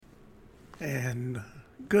and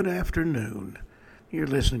good afternoon. You're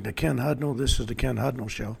listening to Ken Hudnall. This is the Ken Hudnall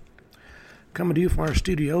Show. Coming to you from our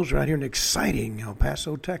studios right here in exciting El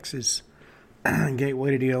Paso, Texas,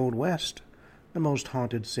 gateway to the Old West, the most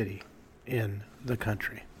haunted city in the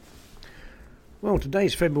country. Well,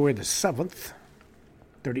 today's February the 7th,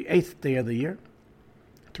 38th day of the year.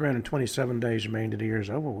 327 days remain to the year's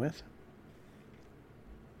over with.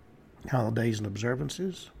 Holidays and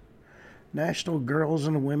observances. National Girls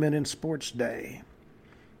and Women in Sports Day.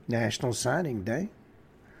 National Signing Day.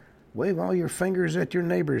 Wave all your fingers at your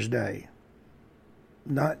neighbor's day.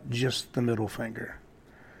 Not just the middle finger.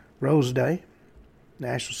 Rose Day.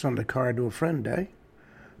 National Send a Card to a Friend Day.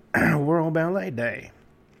 World Ballet Day.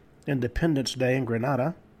 Independence Day in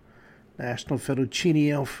Grenada. National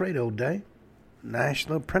Fettuccine Alfredo Day.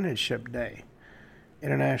 National Apprenticeship Day.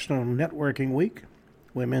 International Networking Week.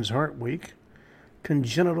 Women's Heart Week.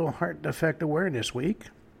 Congenital Heart Defect Awareness Week.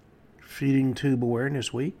 Feeding Tube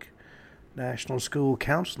Awareness Week. National School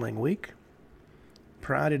Counseling Week.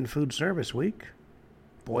 Pride in Food Service Week.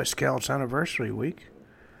 Boy Scouts Anniversary Week.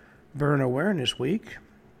 Burn Awareness Week.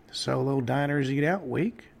 Solo Diners Eat Out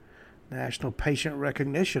Week. National Patient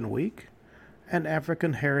Recognition Week. And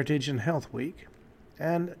African Heritage and Health Week.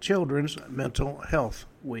 And Children's Mental Health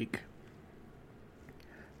Week.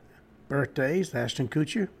 Birthdays: Ashton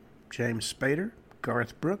Kutcher, James Spader,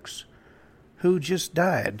 Garth Brooks, who just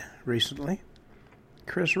died recently,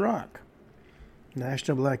 Chris Rock.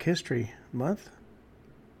 National Black History Month.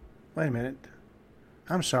 Wait a minute.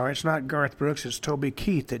 I'm sorry, it's not Garth Brooks, it's Toby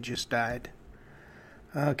Keith that just died.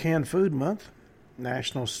 Canned Food Month.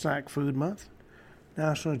 National Snack Food Month.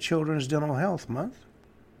 National Children's Dental Health Month.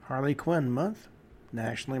 Harley Quinn Month.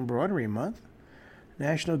 National Embroidery Month.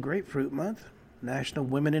 National Grapefruit Month. National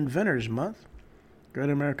Women Inventors Month. Great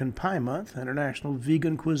American Pie Month. International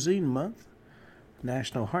Vegan Cuisine Month.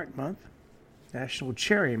 National Heart Month. National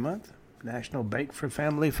Cherry Month. National Bake for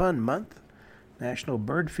Family Fun Month. National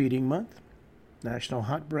Bird Feeding Month. National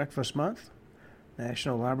Hot Breakfast Month.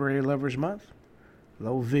 National Library Lovers Month.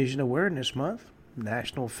 Low Vision Awareness Month.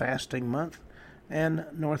 National Fasting Month. And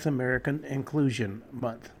North American Inclusion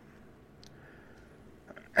Month.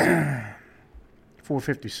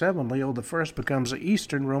 457, Leo I becomes the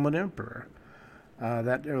Eastern Roman Emperor.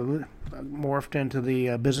 That morphed into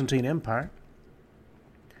the Byzantine Empire.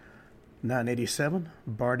 987,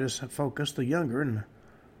 Bardas Phocas the Younger and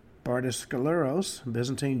Bardas Skeleros,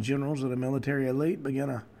 Byzantine generals of the military elite, began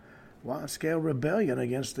a wide-scale rebellion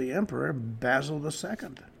against the Emperor Basil II.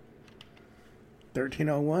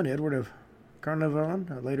 1301, Edward of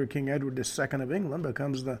Carnarvon, later King Edward II of England,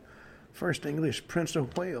 becomes the first English Prince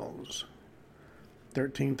of Wales.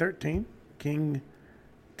 1313, King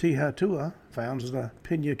Tihatua founds the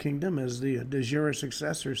Pinya Kingdom as the de jure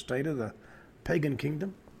successor state of the pagan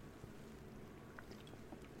kingdom.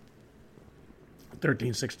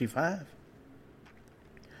 1365,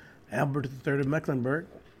 Albert III of Mecklenburg,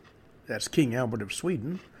 that's King Albert of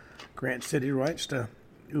Sweden, grants city rights to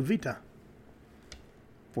Uvita.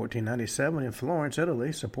 1497, in Florence,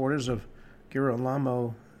 Italy, supporters of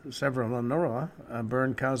Girolamo Savonarola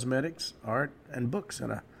burned cosmetics, art, and books in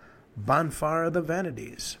a bonfire of the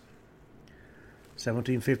vanities.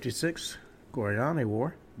 1756, Guarani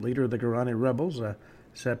War. Leader of the Guarani rebels,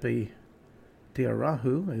 Sepi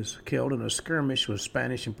Tiarahu, is killed in a skirmish with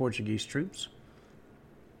Spanish and Portuguese troops.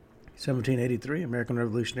 1783, American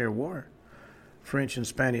Revolutionary War. French and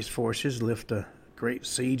Spanish forces lift the Great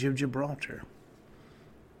Siege of Gibraltar.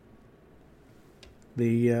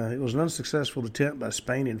 It was an unsuccessful attempt by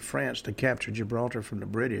Spain and France to capture Gibraltar from the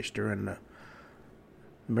British during the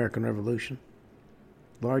American Revolution.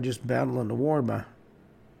 Largest battle in the war by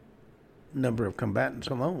number of combatants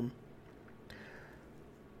alone.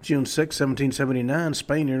 June 6, 1779,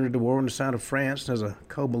 Spain entered the war on the side of France as a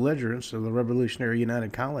co-belligerent of the Revolutionary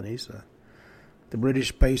United Colonies. The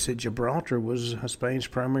British base at Gibraltar was Spain's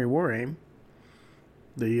primary war aim.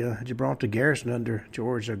 The Gibraltar garrison under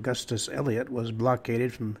George Augustus Elliot was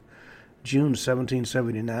blockaded from June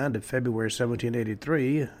 1779 to February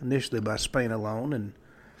 1783, initially by Spain alone and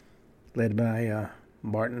led by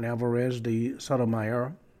Martin Alvarez de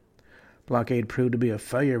Sotomayor. Blockade proved to be a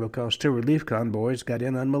failure because two relief convoys got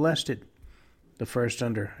in unmolested. The first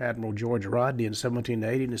under Admiral George Rodney in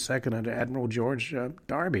 1780 and the second under Admiral George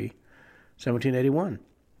Darby, 1781.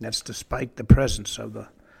 That's despite the presence of the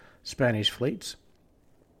Spanish fleets.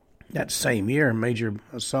 That same year, a major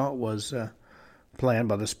assault was planned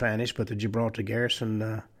by the Spanish, but the Gibraltar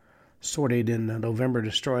garrison sortied in November,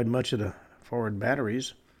 destroyed much of the forward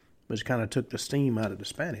batteries, which kind of took the steam out of the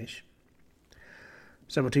Spanish.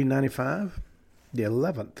 1795, the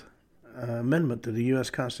 11th amendment to the U.S.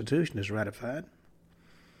 Constitution is ratified.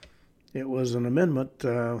 It was an amendment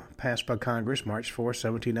passed by Congress March 4,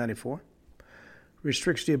 1794.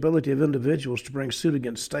 Restricts the ability of individuals to bring suit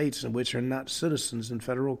against states in which are not citizens in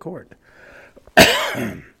federal court.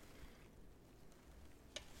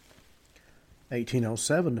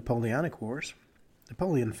 1807, Napoleonic Wars.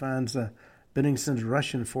 Napoleon finds Bennigsen's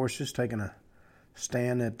Russian forces taking a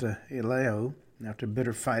stand at Eylau. After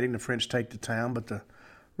bitter fighting, the French take the town, but the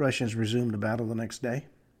Russians resume the battle the next day.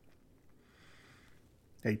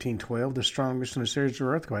 1812, the strongest in a series of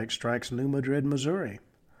earthquakes strikes New Madrid, Missouri.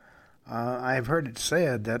 I've heard it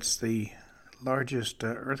said that's the largest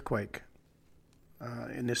earthquake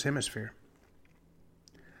in this hemisphere.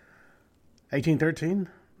 1813,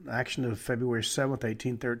 action of February 7th,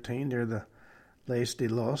 1813, near the Les de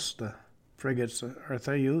Los, the frigates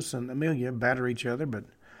Artheus and Amelia batter each other, but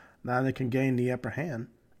neither can gain the upper hand.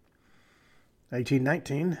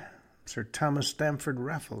 1819, Sir Thomas Stamford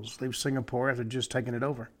Raffles leaves Singapore after just taking it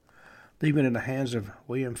over, leaving it in the hands of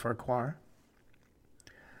William Farquhar.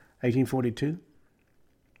 1842,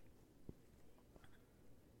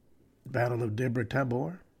 Battle of Debre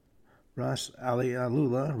Tabor. Ras Ali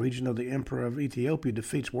Alula, regent of the Emperor of Ethiopia,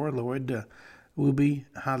 defeats warlord Ubi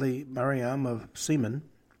Haile Mariam of Seaman.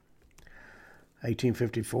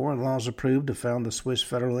 1854, laws approved to found the Swiss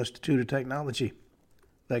Federal Institute of Technology.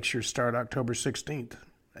 Lectures start October 16th,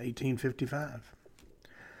 1855.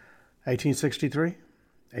 1863,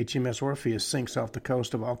 HMS Orpheus sinks off the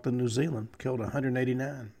coast of Auckland, New Zealand, killed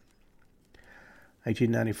 189.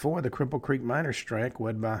 1894, the Cripple Creek miners' strike,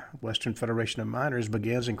 led by Western Federation of Miners,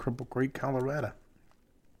 begins in Cripple Creek, Colorado.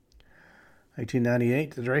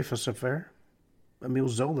 1898, the Dreyfus Affair. Emile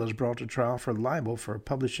Zola is brought to trial for libel for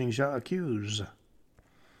publishing J'accuse.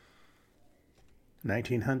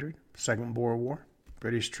 1900, Second Boer War.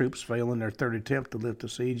 British troops fail in their third attempt to lift the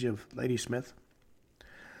siege of Ladysmith.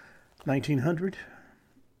 1900,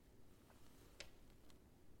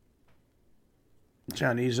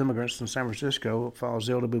 Chinese immigrants in San Francisco falls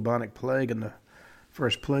ill to bubonic plague and the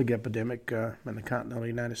first plague epidemic in the continental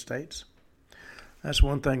United States. That's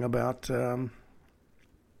one thing about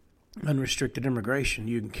unrestricted immigration.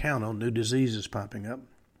 You can count on new diseases popping up.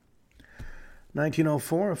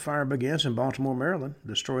 1904, a fire begins in Baltimore, Maryland,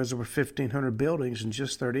 destroys over 1,500 buildings in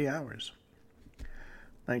just 30 hours.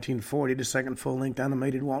 1940, the second full-length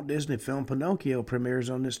animated Walt Disney film Pinocchio premieres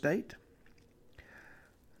on this date.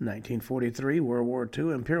 1943, World War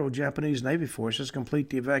II, Imperial Japanese Navy forces complete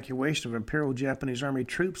the evacuation of Imperial Japanese Army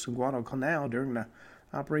troops in Guadalcanal during the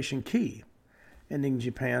Operation Key, ending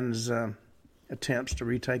Japan's attempts to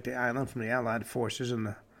retake the island from the Allied forces in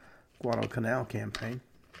the Guadalcanal campaign.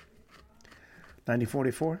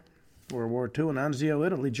 1944, World War II, in Anzio,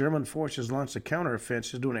 Italy, German forces launched a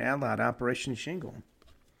counteroffensive during the Allied Operation Shingle.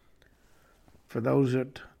 For those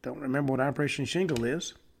that don't remember what Operation Shingle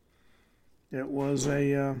is, it was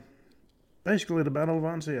basically the Battle of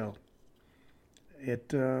Anzio.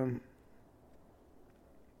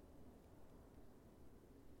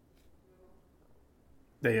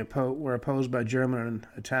 They were opposed by German and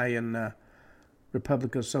Italian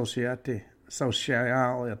Repubblica Sociale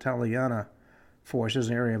Italiana forces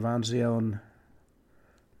in the area of Anzio and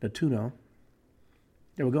Nettuno.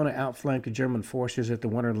 They were going to outflank the German forces at the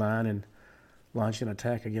Winter Line and launch an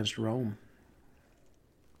attack against Rome.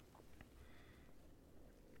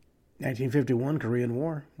 1951, Korean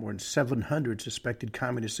War. More than 700 suspected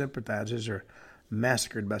communist sympathizers are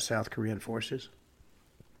massacred by South Korean forces.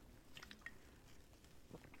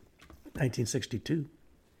 1962,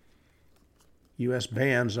 U.S.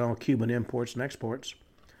 bans all Cuban imports and exports.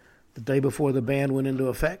 The day before the ban went into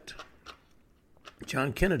effect,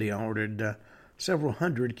 John Kennedy ordered several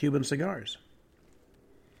hundred Cuban cigars.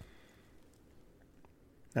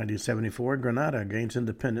 1974, Grenada gains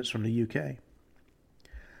independence from the UK.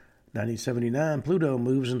 1979, Pluto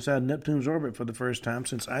moves inside Neptune's orbit for the first time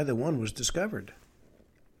since either one was discovered.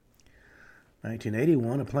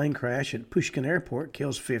 1981, a plane crash at Pushkin Airport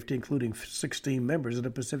kills 50, including 16 members of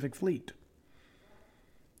the Pacific Fleet.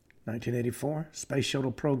 1984, Space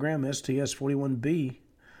Shuttle Program STS-41B.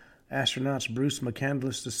 Astronauts Bruce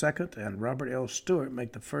McCandless II and Robert L. Stewart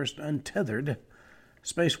make the first untethered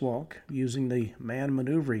spacewalk using the Manned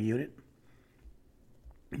Maneuvering Unit.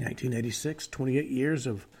 1986, 28 years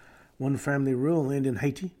of one-family rule end in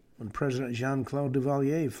Haiti when President Jean-Claude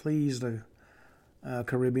Duvalier flees the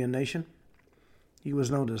Caribbean nation. He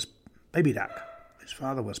was known as Baby Doc. His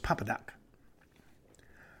father was Papa Doc.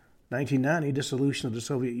 1990, dissolution of the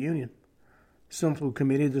Soviet Union. Central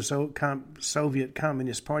Committee of the Soviet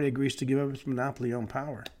Communist Party agrees to give up its monopoly on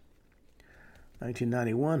power.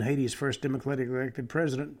 1991, Haiti's first democratically elected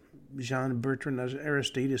president, Jean-Bertrand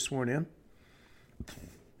Aristide is sworn in.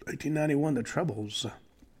 1891, the Troubles.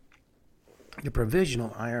 The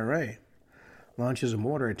Provisional IRA launches a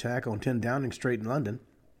mortar attack on 10 Downing Street in London,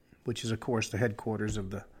 which is, of course, the headquarters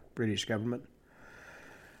of the British government.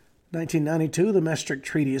 1992, the Maastricht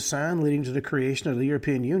Treaty is signed, leading to the creation of the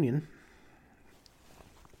European Union,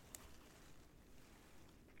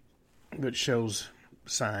 which shows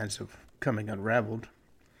signs of coming unraveled.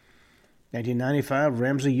 1995,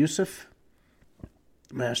 Ramzi Yousef,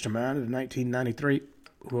 mastermind of the 1993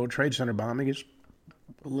 World Trade Center bombing, is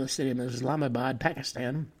listed in Islamabad,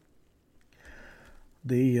 Pakistan.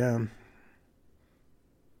 The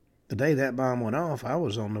day that bomb went off, I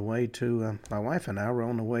was on the way to, my wife and I were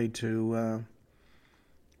on the way to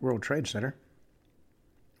World Trade Center.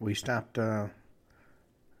 We stopped to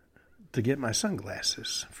get my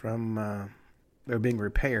sunglasses from, they were being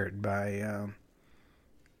repaired by an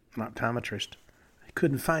optometrist. He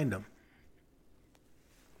couldn't find them.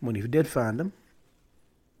 When he did find them,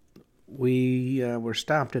 we were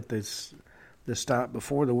stopped at the stop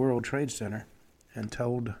before the World Trade Center and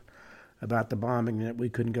told about the bombing that we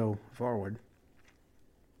couldn't go forward.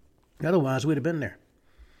 Otherwise, we'd have been there.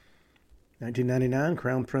 1999,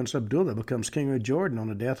 Crown Prince Abdullah becomes King of Jordan on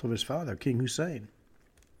the death of his father, King Hussein.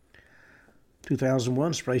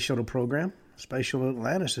 2001, Space Shuttle Program. Space Shuttle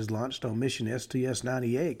Atlantis is launched on mission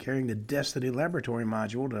STS-98, carrying the Destiny Laboratory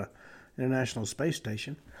module to International Space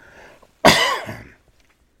Station.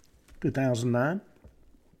 2009,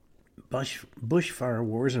 bushfire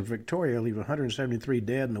wars in Victoria leave 173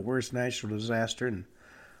 dead in the worst natural disaster in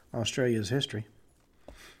Australia's history.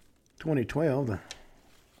 2012,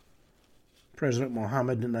 President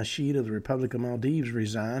Mohammed Nasheed of the Republic of Maldives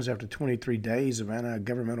resigns after 23 days of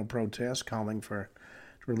anti-governmental protests calling for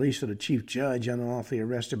the release of the chief judge unlawfully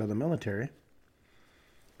arrested by the military.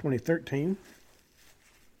 2013,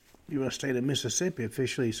 U.S. state of Mississippi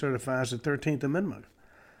officially certifies the 13th Amendment,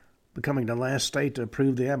 becoming the last state to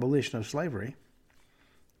approve the abolition of slavery.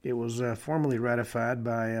 It was formally ratified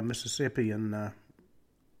by Mississippi in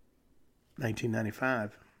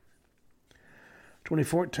 1995.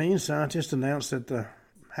 2014, scientists announced that the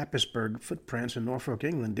Happisburgh footprints in Norfolk,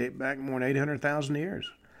 England date back more than 800,000 years,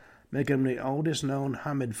 making them the oldest known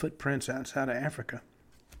hominid footprints outside of Africa.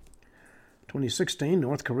 2016,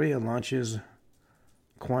 North Korea launches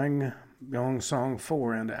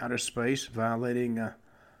Hwang-Yong-Song-4 into outer space, violating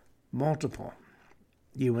multiple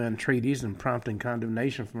UN treaties and prompting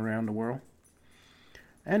condemnation from around the world.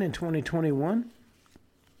 And in 2021,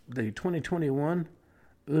 the 2021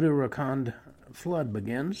 Uttarakhand flood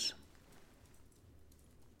begins.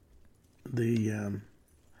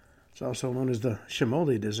 It's also known as the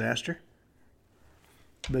Shamoli disaster.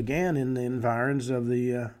 Began in the environs of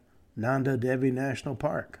the Nanda Devi National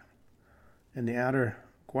Park in the outer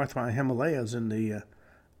Gwathwai Himalayas in the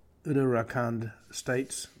Uttarakhand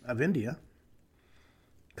states of India,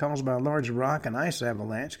 caused by a large rock and ice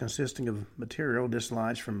avalanche consisting of material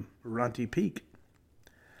dislodged from Ranti Peak.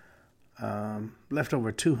 Left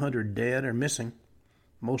over 200 dead or missing.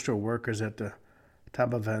 Most are workers at the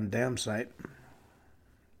Tabavan Dam site.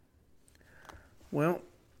 Well,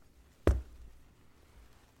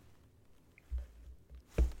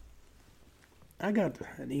 I got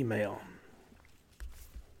an email.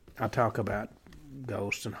 I talk about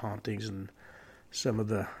ghosts and hauntings and some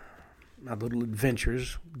of my little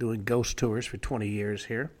adventures doing ghost tours for 20 years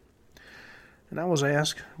here. And I was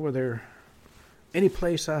asked whether any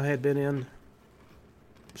place I had been in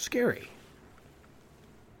scary.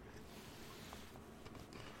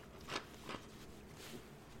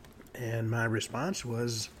 And my response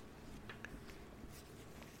was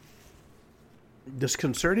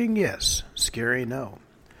disconcerting, yes. Scary, no.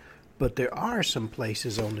 But there are some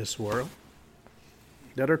places on this world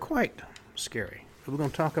that are quite scary. We're going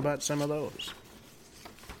to talk about some of those.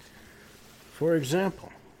 For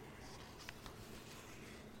example,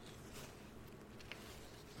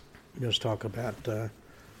 let's talk about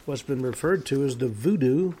what's been referred to as the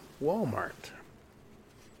Voodoo Walmart.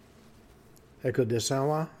 Echo de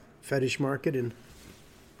Sawa Fetish Market in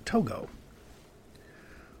Togo.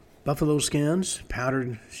 Buffalo skins,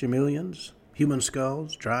 powdered chameleons, human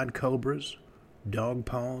skulls, dried cobras, dog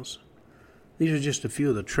paws. These are just a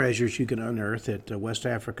few of the treasures you can unearth at West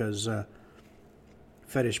Africa's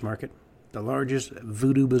fetish market, the largest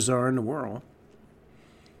voodoo bazaar in the world.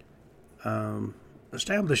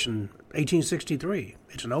 Established in 1863,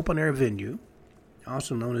 it's an open-air venue,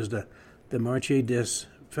 also known as the Marché des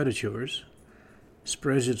Féticheurs.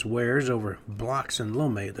 Spreads its wares over blocks in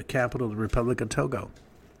Lomé, the capital of the Republic of Togo.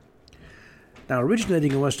 Now,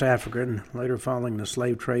 originating in West Africa and later following the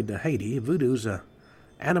slave trade to Haiti, voodoo's an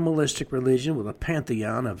animalistic religion with a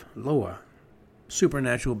pantheon of loa,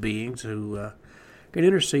 supernatural beings who can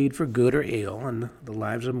intercede for good or ill in the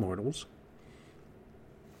lives of mortals.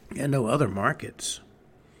 And no other markets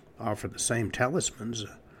offer the same talismans.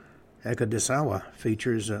 Ekadisawa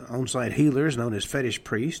features on-site healers known as fetish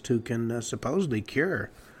priests who can supposedly cure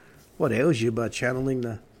what ails you by channeling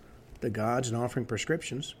the gods and offering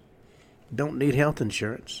prescriptions. Don't need health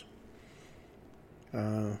insurance.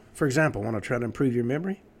 For example, want to try to improve your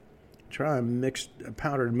memory? Try a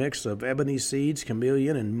powdered mix of ebony seeds,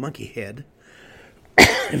 chameleon, and monkey head.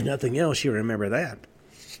 If nothing else, you'll remember that.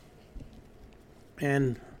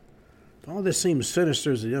 And all this seems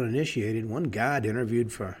sinister to the uninitiated. One guide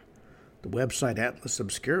interviewed for the website Atlas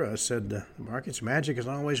Obscura said the market's magic is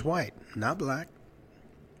always white, not black.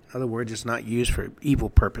 In other words, it's not used for evil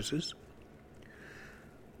purposes.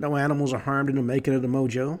 No animals are harmed in the making of the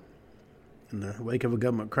mojo. In the wake of a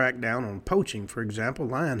government crackdown on poaching, for example,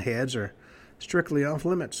 lion heads are strictly off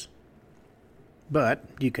limits. But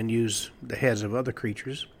you can use the heads of other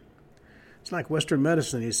creatures. It's like Western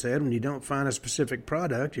medicine, he said. When you don't find a specific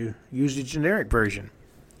product, you use the generic version.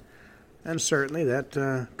 And certainly that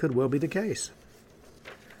could well be the case.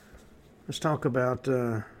 Let's talk about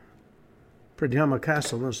Pridjama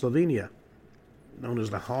Castle in Slovenia, known as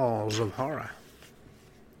the Halls of Horror.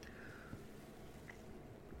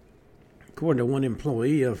 According to one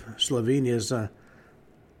employee of Slovenia's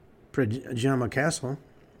Pridjama Castle,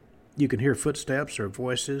 you can hear footsteps or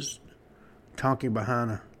voices talking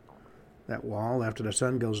behind that wall after the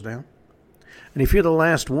sun goes down. And if you're the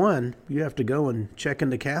last one, you have to go and check in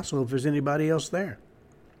the castle if there's anybody else there.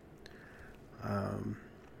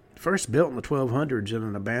 First built in the 1200s in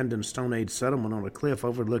an abandoned Stone Age settlement on a cliff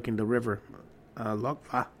overlooking the river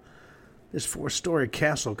Lokva, this 4-story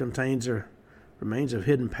castle contains remains of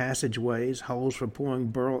hidden passageways, holes for pouring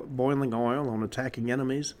boiling oil on attacking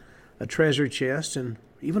enemies, a treasure chest, and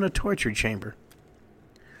even a torture chamber.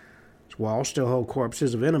 Its walls still hold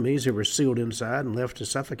corpses of enemies who were sealed inside and left to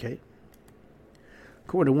suffocate.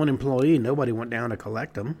 According to one employee, nobody went down to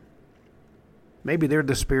collect them. Maybe they're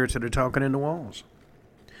the spirits that are talking in the walls.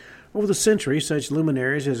 Over the centuries, such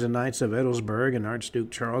luminaries as the Knights of Edelsburg and Archduke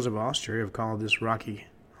Charles of Austria have called this rocky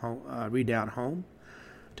redoubt home,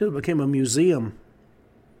 till it became a museum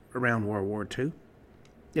around World War II.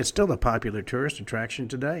 It's still a popular tourist attraction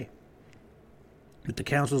today. But the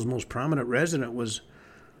council's most prominent resident was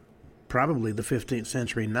probably the 15th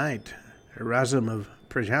century knight, Erasm of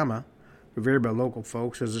Prijama, revered by local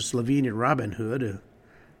folks as a Slovenian Robin Hood who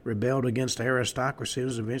rebelled against the aristocracy and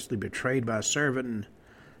was eventually betrayed by a servant and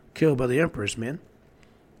killed by the emperor's men.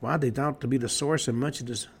 Widely thought to be the source of much of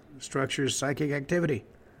the structure's psychic activity.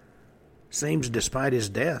 Seems despite his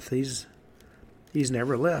death, he's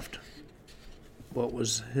never left what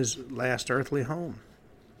was his last earthly home.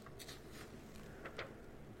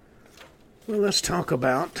 Well, let's talk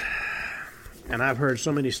about, and I've heard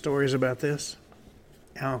so many stories about this,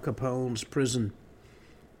 Al Capone's prison,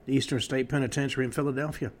 the Eastern State Penitentiary in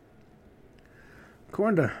Philadelphia.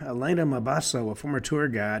 According to Elena Mabasso, a former tour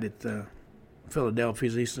guide at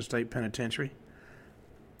Philadelphia's Eastern State Penitentiary,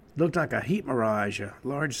 it looked like a heat mirage, a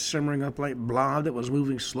large simmering up like blob that was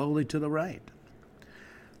moving slowly to the right.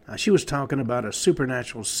 She was talking about a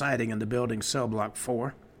supernatural sighting in the building's cell block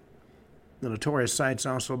 4. The notorious site's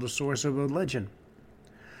also the source of a legend.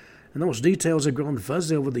 And those details have grown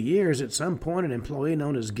fuzzy over the years. At some point, an employee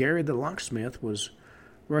known as Gary the Locksmith was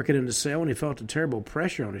working in the cell when he felt a terrible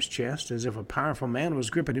pressure on his chest, as if a powerful man was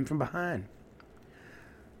gripping him from behind.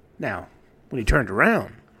 Now, when he turned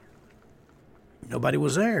around, nobody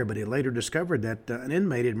was there, but he later discovered that an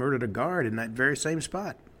inmate had murdered a guard in that very same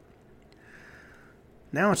spot.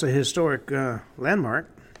 Now it's a historic landmark,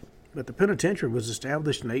 but the penitentiary was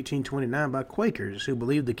established in 1829 by Quakers who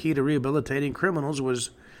believed the key to rehabilitating criminals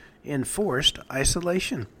was enforced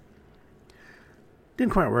isolation.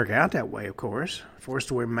 Didn't quite work out that way, of course. Forced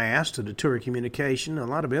to wear masks to deter communication, a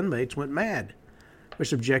lot of inmates went mad, were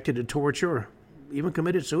subjected to torture, or even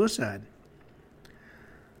committed suicide.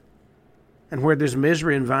 And where there's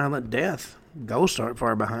misery and violent death, ghosts aren't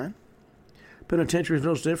far behind. Penitentiary's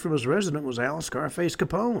most infamous resident was Al Scarface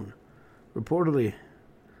Capone, reportedly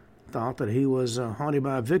thought that he was haunted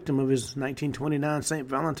by a victim of his 1929 St.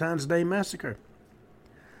 Valentine's Day massacre.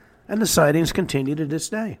 And the sightings continue to this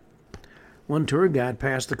day. One tour guide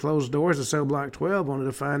passed the closed doors of cell block 12 only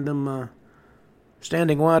to find them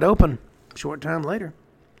standing wide open a short time later.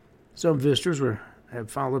 Some visitors have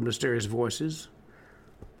followed mysterious voices,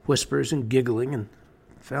 whispers and giggling, and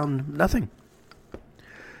found nothing.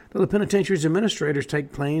 Though the penitentiary's administrators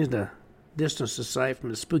take pains to distance the site from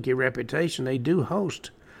the spooky reputation, they do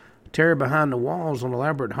host terror behind the walls on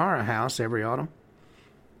elaborate horror house every autumn.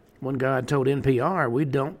 One guide told NPR, "We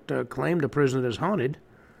don't claim the prison is haunted,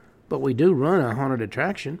 but we do run a haunted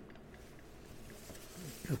attraction."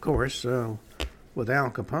 Of course, with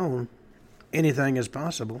Al Capone, anything is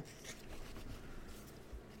possible.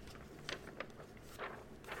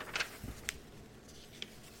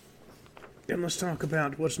 Then let's talk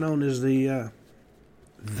about what's known as the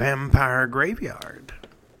Vampire Graveyard.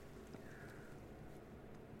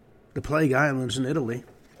 The Plague Islands in Italy.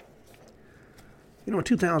 In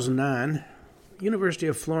 2009, University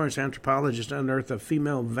of Florence anthropologists unearthed a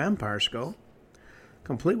female vampire skull,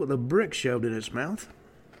 complete with a brick shoved in its mouth.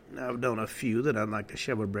 Now, I've known a few that I'd like to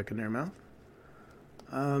shove a brick in their mouth.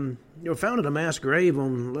 They were found in a mass grave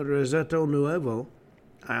on Rosetto Nuovo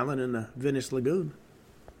Island in the Venice Lagoon,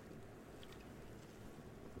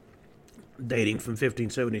 dating from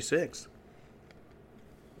 1576.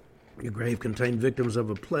 The grave contained victims of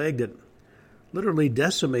a plague that literally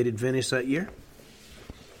decimated Venice that year.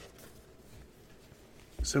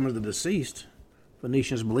 Some of the deceased,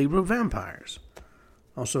 Venetians believed, were vampires,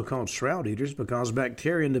 also called shroud eaters, because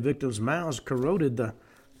bacteria in the victims' mouths corroded the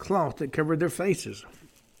cloth that covered their faces,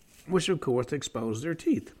 which of course exposed their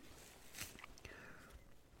teeth.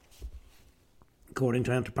 According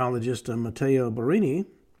to anthropologist Matteo Barini,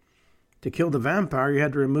 to kill the vampire, you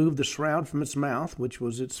had to remove the shroud from its mouth, which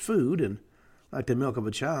was its food, and like the milk of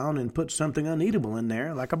a child, and put something uneatable in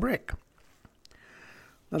there, like a brick.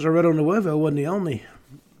 Lazaretto Nuovo wasn't the only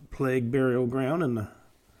plague burial ground in the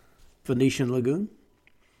Venetian lagoon.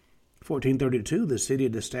 In 1432, the city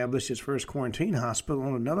had established its first quarantine hospital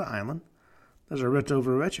on another island, Lazaretto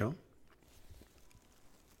Varechio,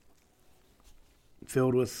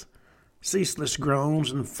 filled with ceaseless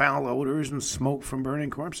groans and foul odors and smoke from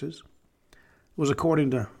burning corpses. It was,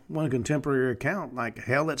 according to one contemporary account, like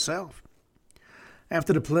hell itself.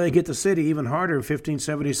 After the plague hit the city even harder in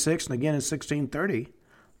 1576 and again in 1630,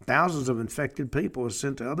 thousands of infected people were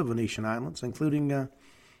sent to other Venetian islands, including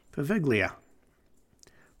Poveglia,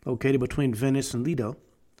 located between Venice and Lido.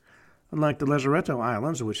 Unlike the Lazaretto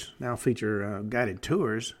Islands, which now feature guided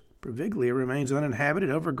tours, Poveglia remains uninhabited,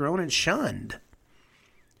 overgrown, and shunned.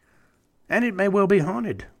 And it may well be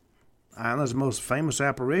haunted. The island's most famous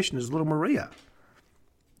apparition is Little Maria,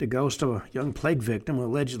 the ghost of a young plague victim who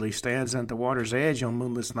allegedly stands at the water's edge on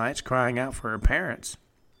moonless nights crying out for her parents.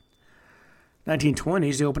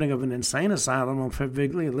 1920s, the opening of an insane asylum on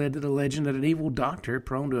Poveglia led to the legend that an evil doctor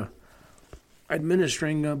prone to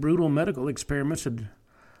administering brutal medical experiments had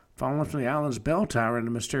fallen from the island's bell tower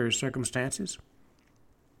under mysterious circumstances.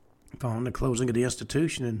 Following the closing of the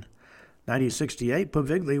institution in 1968,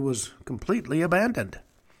 Poveglia was completely abandoned.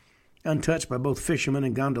 Untouched by both fishermen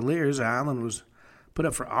and gondoliers, the island was put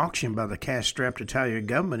up for auction by the cash-strapped Italian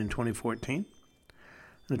government in 2014.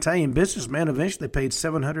 An Italian businessman eventually paid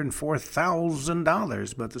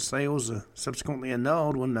 $704,000, but the sale was subsequently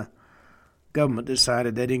annulled when the government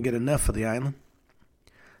decided they didn't get enough for the island.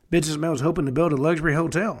 Businessman was hoping to build a luxury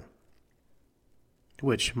hotel,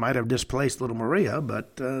 which might have displaced Little Maria,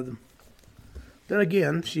 but then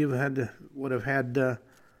again, she would have had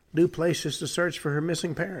new places to search for her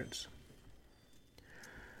missing parents.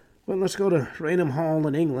 Well, let's go to Raynham Hall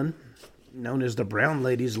in England, known as the Brown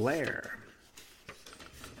Lady's Lair.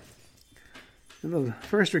 The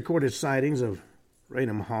first recorded sightings of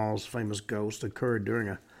Raynham Hall's famous ghost occurred during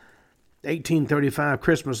a 1835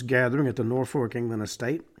 Christmas gathering at the Norfolk, England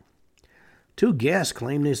estate. Two guests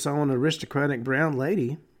claimed they saw an aristocratic brown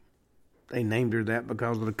lady. They named her that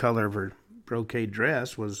because of the color of her brocade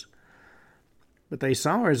dress, but they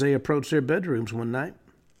saw her as they approached their bedrooms one night.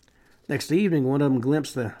 Next evening, one of them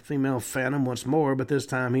glimpsed the female phantom once more, but this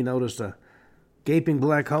time he noticed a gaping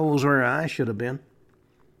black holes where her eyes should have been.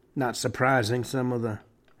 Not surprising, some of the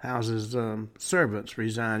house's servants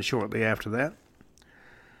resigned shortly after that.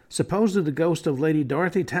 Supposedly the ghost of Lady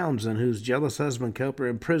Dorothy Townsend, whose jealous husband kept her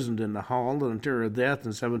imprisoned in the hall until her death in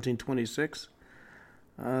 1726.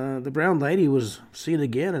 The brown lady was seen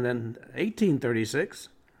again in 1836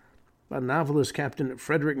 by novelist Captain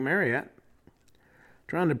Frederick Marryat,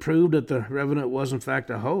 trying to prove that the revenant was in fact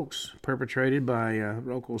a hoax perpetrated by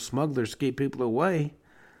local smugglers to keep people away.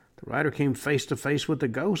 The writer came face to face with the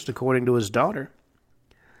ghost, according to his daughter.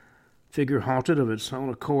 Figure halted of its own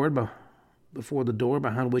accord before the door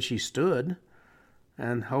behind which he stood,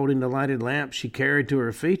 and holding the lighted lamp she carried to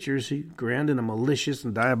her features, he grinned in a malicious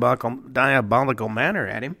and diabolical manner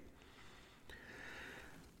at him.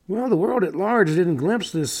 Well, the world at large didn't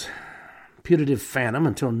glimpse this putative phantom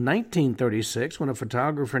until 1936, when a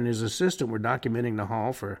photographer and his assistant were documenting the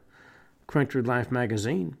hall for Country Life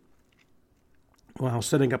magazine. While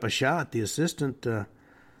setting up a shot, the assistant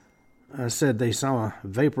said they saw a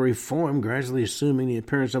vapory form gradually assuming the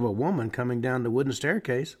appearance of a woman coming down the wooden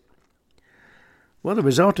staircase. Well, the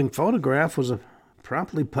resulting photograph was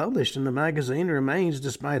promptly published in the magazine and remains,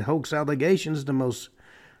 despite hoax allegations, the most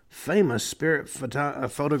famous spirit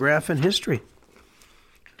photograph in history.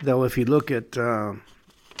 Though if you look at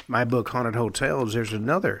my book, Haunted Hotels, there's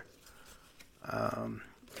another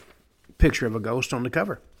picture of a ghost on the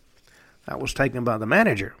cover. That was taken by the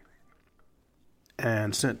manager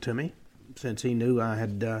and sent to me since he knew I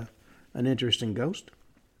had an interest in ghosts.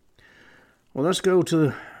 Well, let's go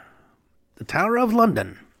to the Tower of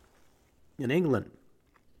London in England.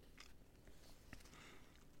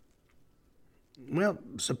 Well,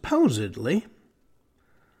 supposedly,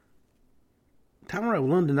 Tower of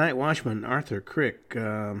London night watchman Arthur Crick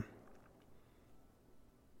had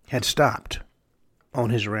stopped on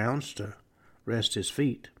his rounds to rest his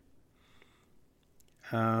feet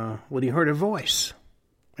when he heard a voice.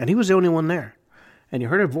 And he was the only one there. And he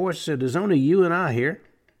heard a voice that said, "There's only you and I here."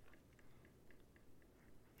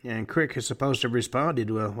 And Crick is supposed to have responded,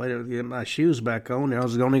 "Well, wait till I get my shoes back on.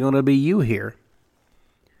 There's only going to be you here."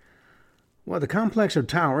 Well, the complex of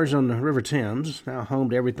towers on the River Thames, now home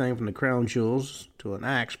to everything from the crown jewels to an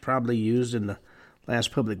axe probably used in the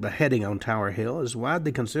last public beheading on Tower Hill, is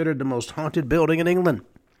widely considered the most haunted building in England.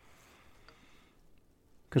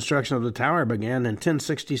 Construction of the tower began in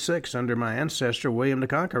 1066 under my ancestor William the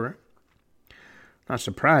Conqueror. Not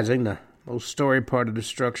surprising, the most storied part of the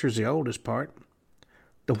structure is the oldest part,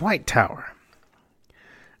 the White Tower.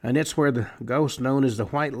 And it's where the ghost known as the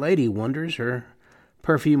White Lady wanders. Her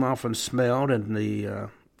perfume often smelled in the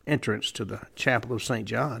entrance to the Chapel of St.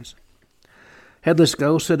 John's. Headless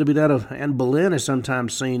ghost, said to be that of Anne Boleyn, is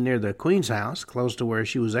sometimes seen near the Queen's house, close to where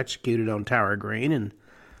she was executed on Tower Green. And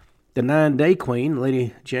the 9-day Queen,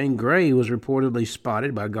 Lady Jane Grey, was reportedly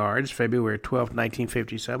spotted by guards February 12,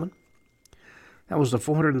 1957. That was the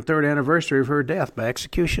 403rd anniversary of her death by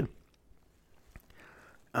execution.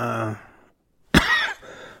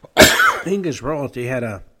 English royalty had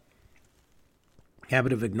a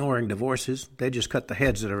habit of ignoring divorces. They just cut the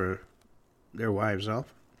heads of their wives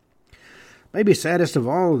off. Maybe saddest of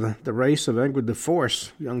all, the race of Edward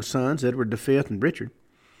IV's young sons, Edward V and Richard.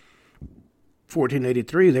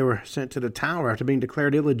 1483, they were sent to the Tower after being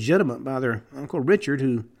declared illegitimate by their uncle Richard,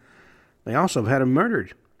 who they also had him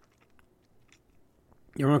murdered.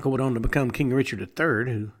 Your uncle went on to become King Richard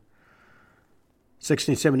III, who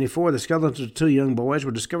 1674, the skeletons of two young boys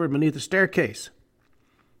were discovered beneath a staircase.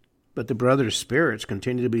 But the brothers' spirits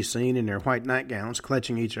continue to be seen in their white nightgowns,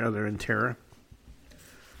 clutching each other in terror.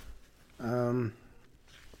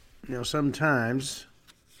 Sometimes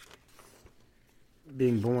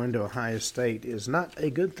being born to a high estate is not a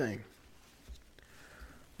good thing.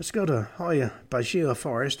 Let's go to Hoia Bagia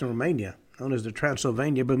Forest in Romania, known as the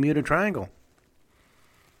Transylvania Bermuda Triangle.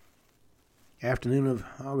 Afternoon of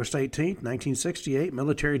August 18, 1968,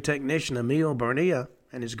 military technician Emil Barnea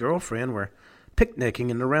and his girlfriend were picnicking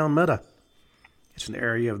in the Round Meadow. It's an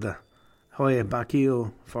area of the Hoia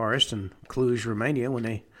Bagia Forest in Cluj, Romania, when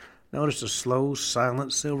they noticed a slow,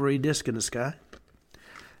 silent, silvery disc in the sky.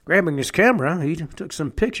 Grabbing his camera, he took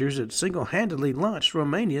some pictures that single-handedly launched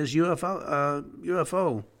Romania's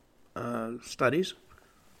UFO studies.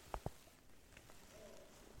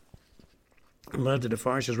 And led to the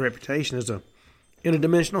forest's reputation as a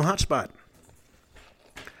interdimensional hotspot.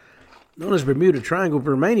 Known as Bermuda Triangle,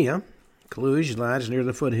 Romania, Cluj lies near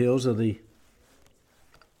the foothills of the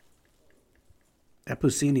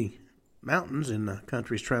Apuseni Mountains in the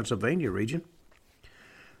country's Transylvania region.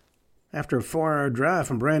 After a 4-hour drive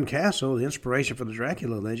from Bran Castle, the inspiration for the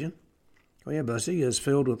Dracula legend, Hoia Bagia is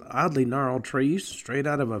filled with oddly gnarled trees straight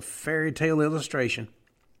out of a fairy tale illustration.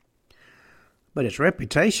 But its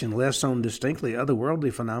reputation rests on distinctly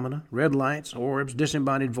otherworldly phenomena, red lights, orbs,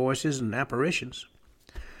 disembodied voices, and apparitions,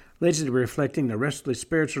 allegedly reflecting the restlessly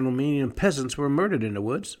spiritual Romanian peasants who were murdered in the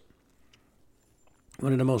woods.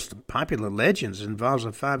 One of the most popular legends involves a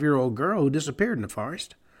 5-year-old girl who disappeared in the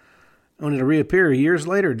forest, only to reappear years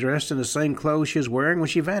later dressed in the same clothes she was wearing when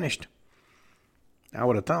she vanished. I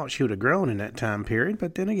would have thought she would have grown in that time period,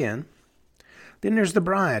 but then again. Then there's the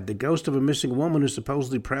bride, the ghost of a missing woman who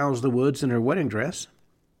supposedly prowls the woods in her wedding dress,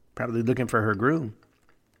 probably looking for her groom.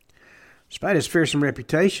 Despite its fearsome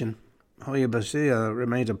reputation, Hoia Bagia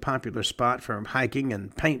remains a popular spot for hiking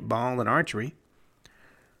and paintball and archery.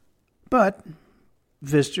 But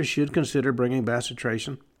visitors should consider bringing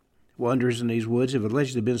bacitration. Wanderers in these woods have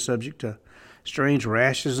allegedly been subject to strange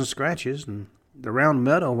rashes and scratches, and the Round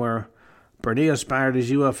Meadow, where Barnea aspired his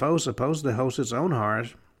UFO, supposedly hosts its own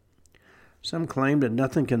horrors. Some claim that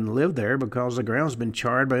nothing can live there because the ground's been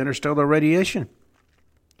charred by interstellar radiation.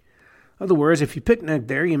 In other words, if you picnic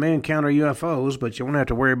there, you may encounter UFOs, but you won't have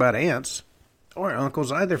to worry about ants. Or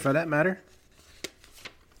uncles either, for that matter.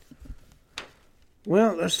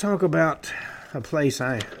 Well, let's talk about a place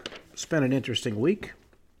I spent an interesting week.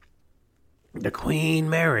 The Queen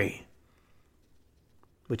Mary,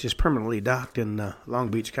 which is permanently docked in Long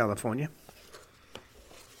Beach, California.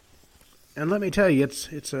 And let me tell you,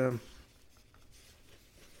 it's a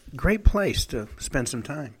great place to spend some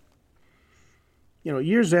time. You know,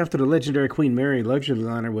 years after the legendary Queen Mary luxury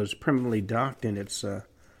liner was permanently docked in its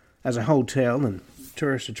as a hotel and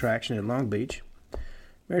tourist attraction in Long Beach,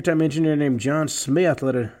 maritime engineer named John Smith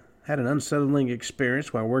had an unsettling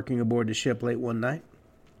experience while working aboard the ship late one night.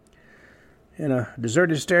 In a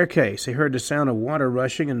deserted staircase, he heard the sound of water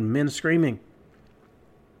rushing and men screaming.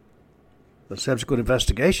 The subsequent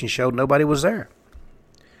investigation showed nobody was there.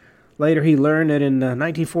 Later, he learned that in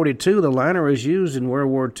 1942, the liner was used in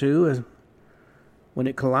World War II when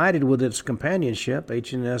it collided with its companion ship,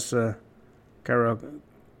 HMS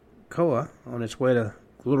Caracoa, on its way to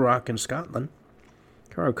Glenrock in Scotland.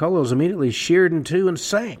 Caracoa was immediately sheared in two and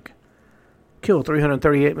sank, killed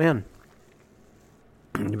 338 men.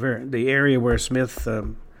 The area where Smith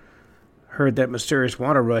heard that mysterious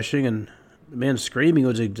water rushing and the men screaming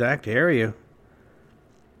was the exact area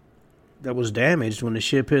that was damaged when the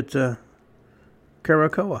ship hit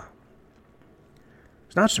Caracoa.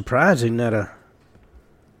 It's not surprising that a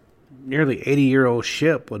nearly 80-year-old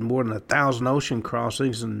ship with more than 1,000 ocean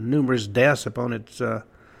crossings and numerous deaths upon it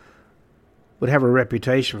would have a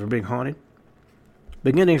reputation for being haunted.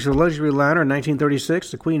 Beginning as a luxury liner in 1936,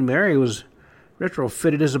 the Queen Mary was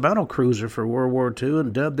retrofitted as a battle cruiser for World War II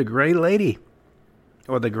and dubbed the Grey Lady,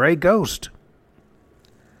 or the Grey Ghost.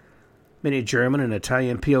 Many German and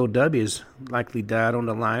Italian POWs likely died on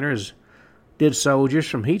the liner, as did soldiers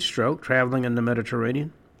from heat stroke traveling in the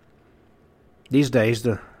Mediterranean. These days,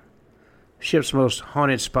 the ship's most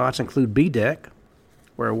haunted spots include B-Deck,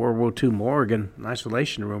 where a World War II morgue and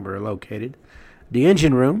isolation room are located, the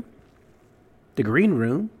engine room, the green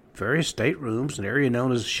room, various staterooms, an area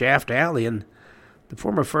known as Shaft Alley, and the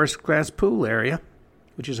former first-class pool area,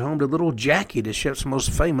 which is home to Little Jackie, the ship's most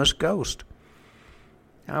famous ghost.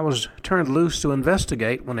 I was turned loose to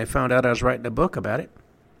investigate when they found out I was writing a book about it.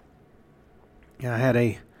 I had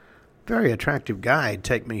a very attractive guide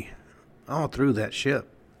take me all through that ship,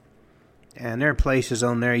 and there are places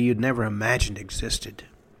on there you'd never imagined existed.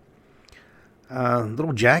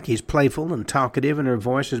 Little Jackie's playful and talkative, and her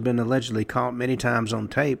voice has been allegedly caught many times on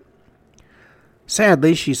tape.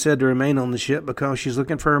 Sadly, she's said to remain on the ship because she's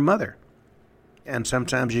looking for her mother, and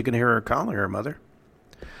sometimes you can hear her calling her mother.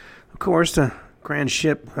 Of course, the grand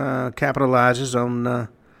ship capitalizes on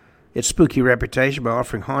its spooky reputation by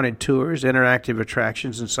offering haunted tours, interactive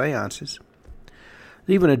attractions, and seances.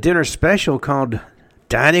 Even a dinner special called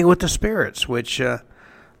Dining with the Spirits, which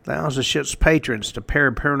allows the ship's patrons to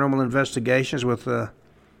pair paranormal investigations with,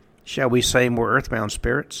 shall we say, more earthbound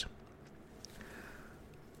spirits.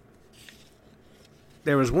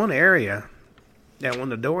 There was one area that when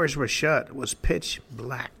the doors were shut was pitch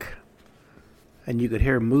black, and you could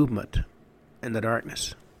hear movement in the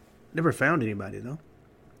darkness. Never found anybody, though.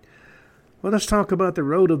 Well, let's talk about the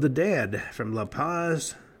Road of the Dead from La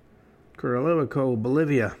Paz, Corralico,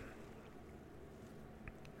 Bolivia.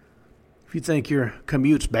 If you think your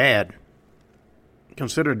commute's bad,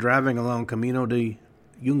 consider driving along Camino de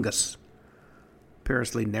Yungas, a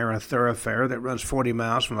perilously narrow thoroughfare that runs 40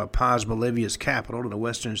 miles from La Paz, Bolivia's capital, to the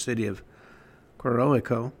western city of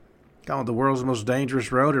Corralico. Called the world's most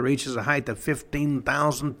dangerous road, it reaches a height of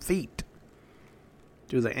 15,000 feet.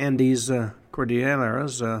 Through the Andes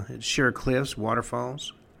Cordilleras, its sheer cliffs,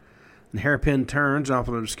 waterfalls, and hairpin turns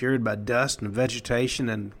often obscured by dust and vegetation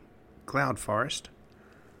and cloud forest.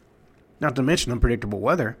 Not to mention unpredictable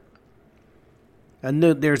weather.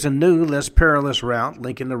 There's a new, less perilous route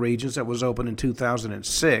linking the regions that was opened in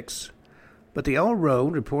 2006, but the old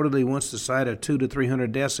road, reportedly once the site of 200 to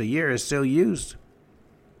 300 deaths a year, is still used.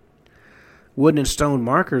 Wooden and stone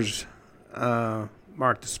markers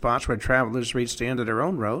mark the spots where travelers reach the end of their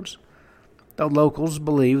own roads, though locals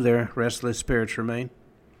believe their restless spirits remain.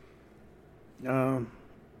 Darren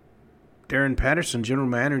Patterson, general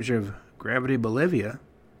manager of Gravity Bolivia,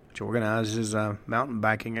 which organizes mountain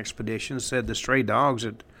biking expeditions, said the stray dogs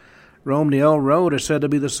that roam the old road are said to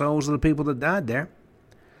be the souls of the people that died there.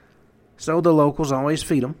 So the locals always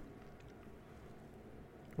feed them.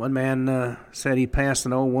 One man said he passed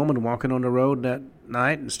an old woman walking on the road that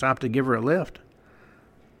night and stopped to give her a lift.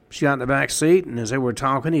 She got in the back seat, and as they were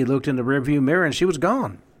talking, he looked in the rearview mirror, and she was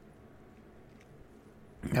gone.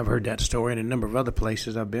 I've heard that story in a number of other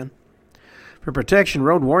places I've been. For protection,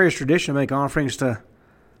 road warriors traditionally make offerings to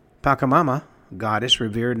Pachamama, goddess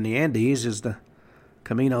revered in the Andes, is the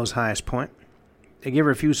Camino's highest point. They give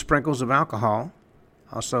her a few sprinkles of alcohol,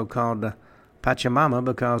 also called Pachamama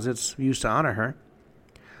because it's used to honor her.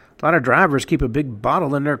 A lot of drivers keep a big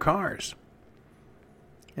bottle in their cars.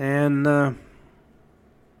 And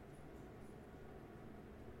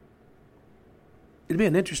it'd be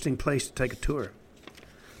an interesting place to take a tour.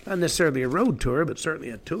 Not necessarily a road tour, but certainly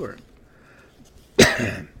a tour.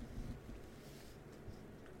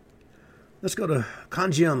 Let's go to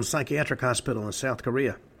Gangnam Psychiatric Hospital in South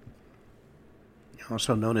Korea,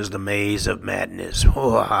 also known as the Maze of Madness.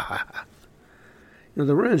 The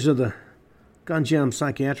ruins of the Gangnam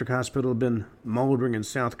Psychiatric Hospital have been moldering in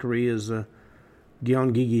South Korea's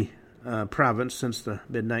Gyeonggi province since the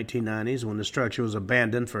mid-1990s, when the structure was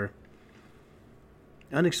abandoned for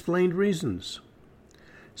unexplained reasons.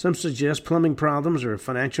 Some suggest plumbing problems or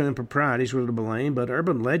financial improprieties were to blame, but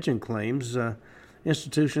urban legend claims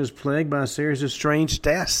institution is plagued by a series of strange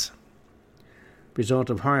deaths,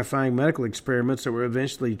 result of horrifying medical experiments that were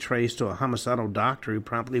eventually traced to a homicidal doctor who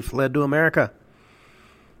promptly fled to America,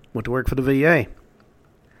 went to work for the VA.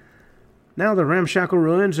 Now the ramshackle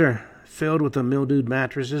ruins are filled with the mildewed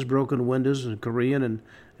mattresses, broken windows, and Korean and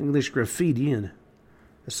English graffiti, and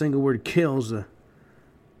a single word kills the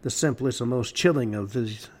simplest and most chilling of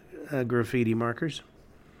these graffiti markers.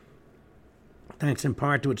 Thanks in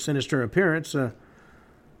part to its sinister appearance,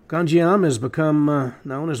 Gangnam has become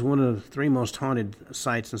known as one of the three most haunted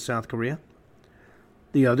sites in South Korea.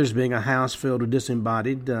 The others being a house filled with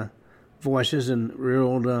disembodied voices in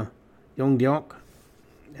rural Yongdeok,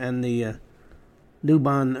 and the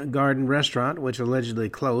Nuban Garden restaurant, which allegedly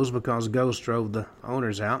closed because ghosts drove the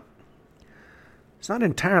owners out. It's not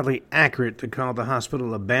entirely accurate to call the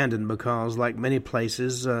hospital abandoned because, like many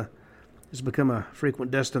places, it's become a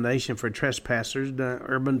frequent destination for trespassers,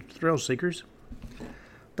 urban thrill seekers.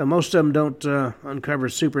 Though most of them don't uncover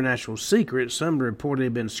supernatural secrets, some reportedly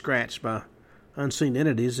have been scratched by unseen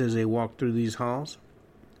entities as they walk through these halls.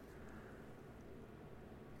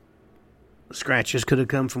 Scratches could have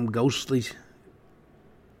come from ghostly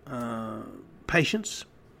patients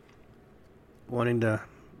wanting to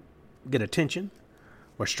get attention,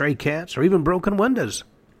 or stray cats, or even broken windows.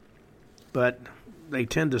 But they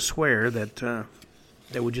tend to swear that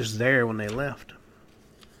they were just there when they left.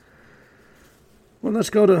 Well,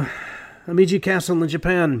 let's go to Himeji Castle in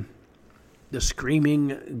Japan, the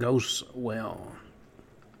Screaming Ghost Well.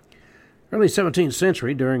 Early 17th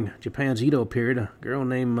century, during Japan's Edo period, a girl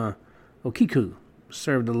named Okiku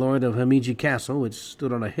served the lord of Himeji Castle, which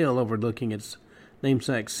stood on a hill overlooking its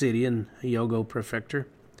namesake city in Hyogo Prefecture.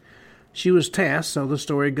 She was tasked, so the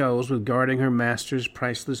story goes, with guarding her master's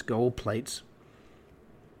priceless gold plates.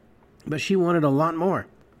 But she wanted a lot more.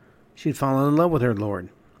 She'd fallen in love with her lord.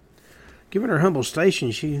 Given her humble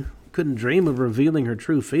station, she couldn't dream of revealing her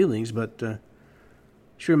true feelings, but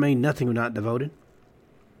she remained nothing if not devoted.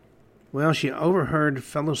 Well, she overheard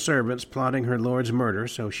fellow servants plotting her lord's murder,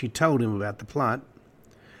 so she told him about the plot.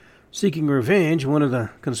 Seeking revenge, one of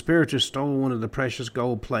the conspirators stole one of the precious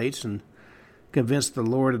gold plates and convinced the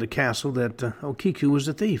lord of the castle that Okiku was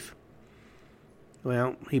the thief.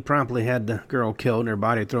 Well, he promptly had the girl killed and her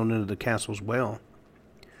body thrown into the castle's well.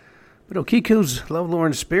 But Okiku's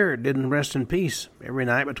lovelorn spirit didn't rest in peace. Every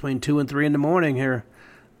night between 2 and 3 in the morning, her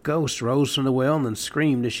ghost rose from the well and then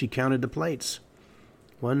screamed as she counted the plates.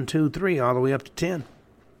 1, 2, 3, all the way up to 10.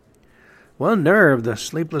 Well, unnerved, the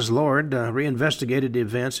sleepless lord reinvestigated the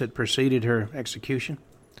events that preceded her execution.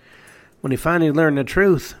 When he finally learned the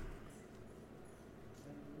truth,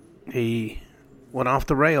 he went off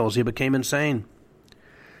the rails. He became insane.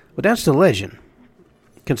 But that's the legend.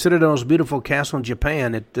 Consider the most beautiful castle in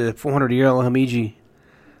Japan at the 400-year-old Himeji,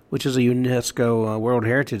 which is a UNESCO World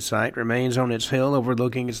Heritage Site, remains on its hill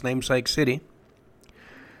overlooking its namesake city,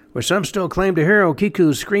 where some still claim to hear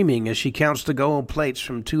Okiku screaming as she counts the gold plates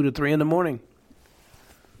from 2 to 3 in the morning.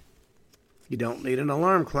 You don't need an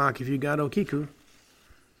alarm clock if you got Okiku.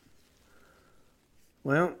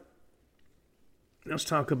 Well, let's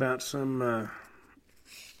talk about some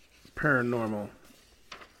paranormal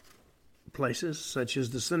places, such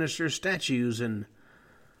as the sinister statues in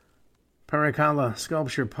Parikala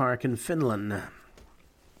Sculpture Park in Finland.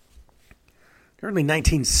 Early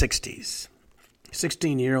 1960s,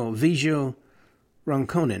 16-year-old Veijo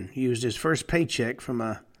Ronkonen used his first paycheck from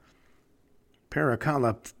a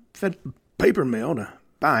Parikala paper mill to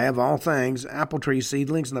buy, of all things, apple tree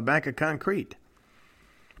seedlings in the back of concrete.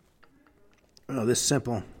 Well, this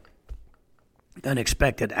simple,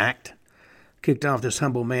 unexpected act kicked off this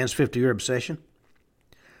humble man's 50-year obsession.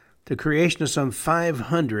 The creation of some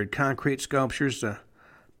 500 concrete sculptures, the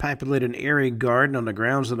populated an airy garden on the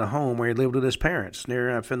grounds of the home where he lived with his parents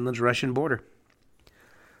near Finland's Russian border.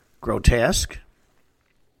 Grotesque,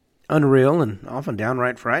 unreal, and often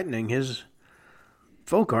downright frightening, his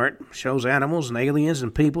folk art shows animals and aliens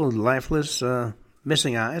and people with lifeless,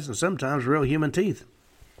 missing eyes and sometimes real human teeth.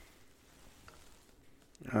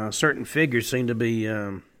 Certain figures seem to be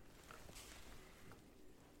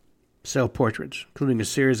self-portraits, including a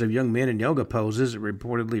series of young men in yoga poses that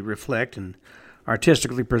reportedly reflect and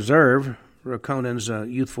artistically preserve Roukonen's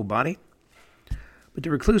youthful body. But the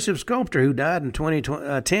reclusive sculptor who died in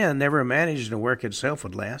 2010 never imagined the work itself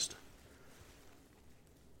would last.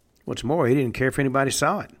 What's more, he didn't care if anybody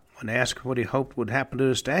saw it. When asked what he hoped would happen to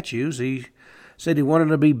the statues, he said he wanted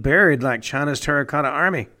to be buried like China's terracotta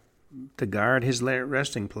army to guard his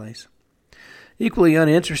resting place. Equally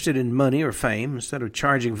uninterested in money or fame, instead of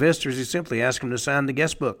charging visitors, he simply asked them to sign the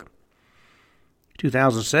guest book. In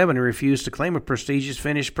 2007, he refused to claim a prestigious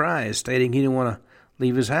Finnish prize, stating he didn't want to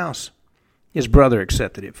leave his house. His brother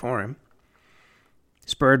accepted it for him.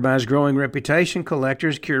 Spurred by his growing reputation,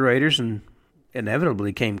 collectors, curators, and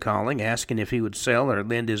inevitably came calling, asking if he would sell or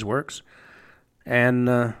lend his works.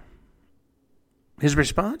 And his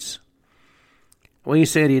response? Well, he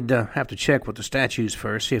said he'd have to check with the statues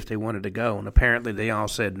first, see if they wanted to go, and apparently they all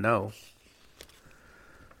said no.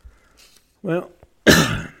 Well,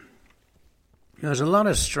 there's a lot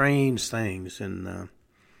of strange things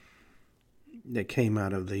that came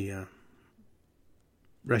out of the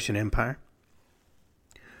Russian Empire,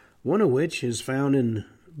 one of which is found in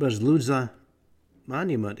Buzluza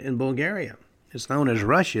Monument in Bulgaria. It's known as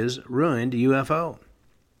Russia's ruined UFO.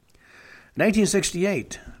 In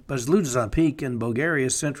 1868, Buzluza Peak in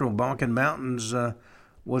Bulgaria's central Balkan mountains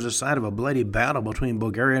was the site of a bloody battle between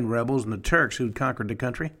Bulgarian rebels and the Turks who'd conquered the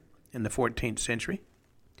country in the 14th century.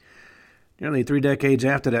 Nearly 3 decades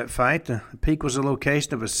after that fight, the peak was the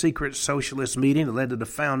location of a secret socialist meeting that led to the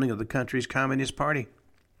founding of the country's Communist Party.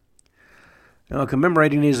 Now,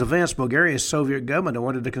 commemorating these events, Bulgaria's Soviet government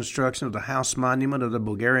ordered the construction of the house monument of the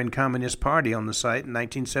Bulgarian Communist Party on the site in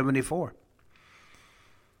 1974.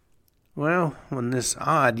 Well, when this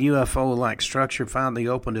odd UFO-like structure finally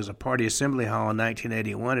opened as a party assembly hall in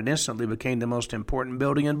 1981, it instantly became the most important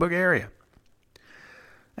building in Bulgaria.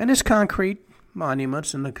 And as concrete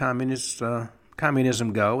monuments in the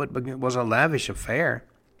communism go, it was a lavish affair,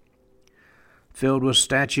 filled with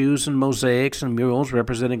statues and mosaics and murals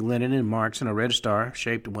representing Lenin and Marx in a red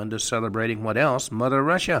star-shaped window celebrating what else? Mother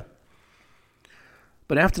Russia.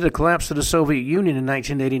 But after the collapse of the Soviet Union in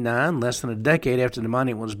 1989, less than a decade after the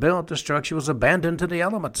monument was built, the structure was abandoned to the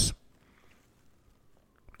elements.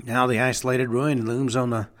 Now the isolated ruin looms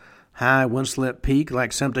on a high, wind-swept peak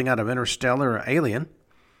like something out of Interstellar or Alien.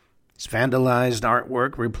 Its vandalized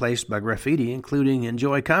artwork replaced by graffiti, including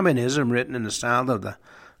 "Enjoy Communism" written in the style of the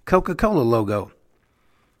Coca-Cola logo.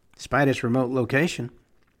 Despite its remote location,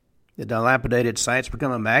 the dilapidated site's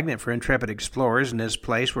become a magnet for intrepid explorers in this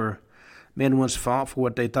place where men once fought for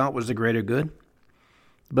what they thought was the greater good.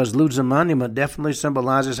 The Buzluza Monument definitely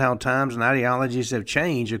symbolizes how times and ideologies have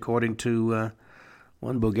changed, according to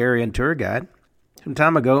one Bulgarian tour guide. Some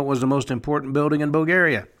time ago, it was the most important building in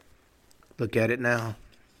Bulgaria. Look at it now.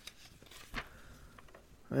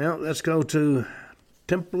 Well, let's go to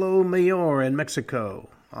Templo Mayor in Mexico,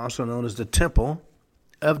 also known as the Temple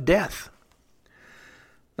of Death.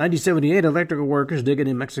 1978, electrical workers digging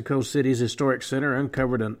in Mexico City's historic center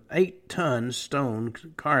uncovered an 8-ton stone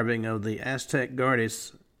carving of the Aztec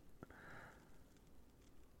goddess.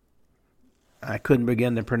 I couldn't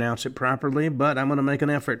begin to pronounce it properly, but I'm going to make an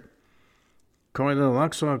effort.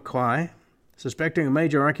 Coyolaxoquai. Suspecting a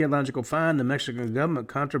major archaeological find, the Mexican government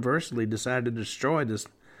controversially decided to destroy this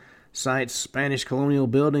site's Spanish colonial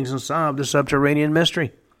buildings and solve the subterranean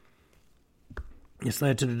mystery. This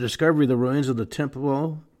led to the discovery of the ruins of the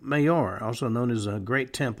Templo Mayor, also known as a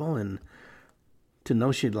Great Temple in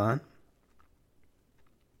Tenochtitlan,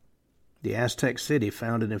 the Aztec city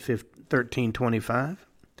founded in 1325,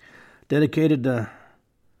 dedicated to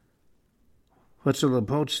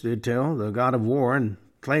Huitzilopochtli, the god of war, and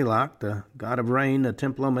Tlaloc, the god of rain. The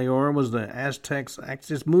Templo Mayor was the Aztecs'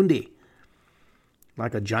 Axis Mundi,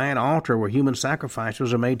 like a giant altar where human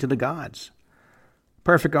sacrifices are made to the gods.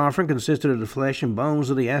 Perfect offering consisted of the flesh and bones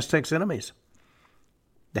of the Aztecs' enemies.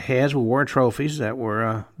 The heads were war trophies that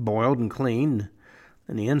were boiled and cleaned,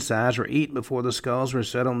 and the insides were eaten before the skulls were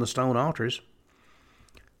set on the stone altars.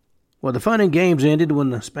 Well, the fun and games ended when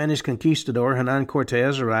the Spanish conquistador Hernan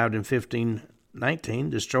Cortez arrived in 1519,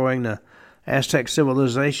 destroying the Aztec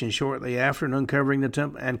civilization shortly after and covering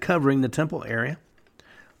the temple area,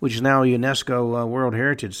 which is now a UNESCO World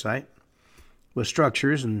Heritage Site, with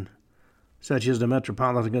structures and such as the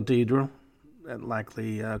Metropolitan Cathedral, that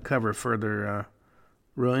likely cover further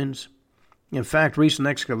ruins. In fact, recent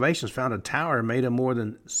excavations found a tower made of more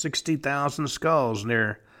than 60,000 skulls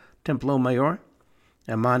near Templo Mayor,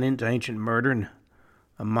 a monument to ancient murder and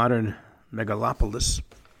a modern megalopolis.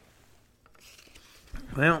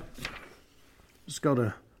 Well, let's go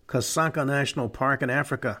to Kasanka National Park in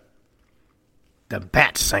Africa. The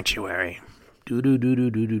Bat Sanctuary.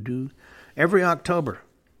 Every October,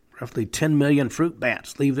 roughly 10 million fruit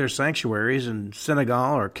bats leave their sanctuaries in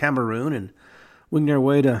Senegal or Cameroon and wing their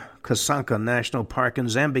way to Kasanka National Park in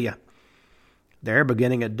Zambia. There,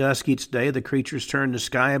 beginning at dusk each day, the creatures turn the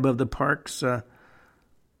sky above the park's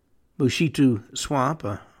Bushitu Swamp,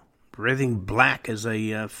 breathing black as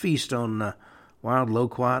they feast on wild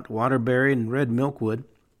loquat, waterberry, and red milkwood.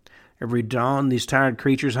 Every dawn, these tired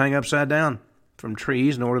creatures hang upside down from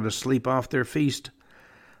trees in order to sleep off their feast.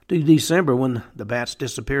 To December, when the bats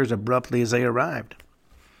disappear as abruptly as they arrived.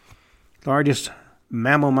 Largest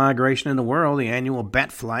mammal migration in the world, the annual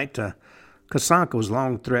bat flight to Kasanka was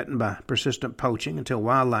long threatened by persistent poaching until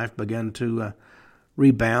wildlife began to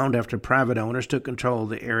rebound after private owners took control of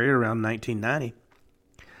the area around 1990.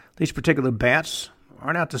 These particular bats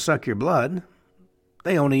aren't out to suck your blood.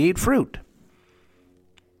 They only eat fruit.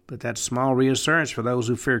 But that's small reassurance for those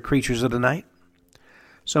who fear creatures of the night.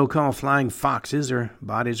 So-called flying foxes, their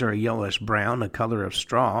bodies are a yellowish-brown, the color of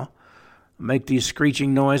straw, make these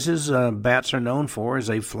screeching noises bats are known for as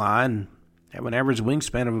they fly and have an average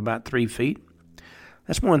wingspan of about 3 feet.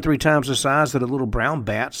 That's more than 3 times the size of the little brown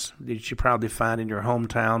bats that you probably find in your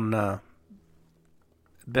hometown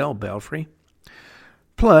bell belfry.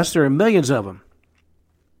 Plus, there are millions of them.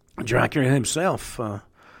 Dracula himself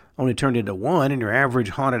only turned into one, and your average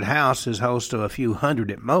haunted house is host to a few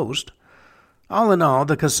hundred at most. All in all,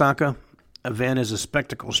 the Kasanka event is a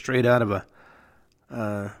spectacle straight out of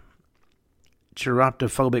a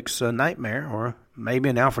gerontophobics nightmare, or maybe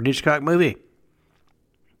an Alfred Hitchcock movie. In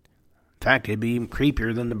fact, it'd be even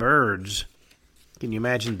creepier than the birds. Can you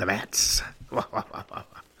imagine the bats?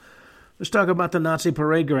 Let's talk about the Nazi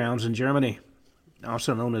parade grounds in Germany,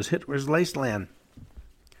 also known as Hitler's Wasteland.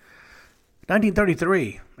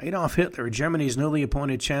 1933, Adolf Hitler, Germany's newly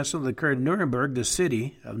appointed chancellor, declared Nuremberg the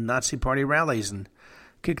city of Nazi party rallies and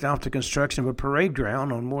kicked off the construction of a parade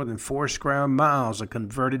ground on more than 4 square miles of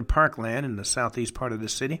converted parkland in the southeast part of the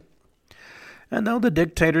city. And though the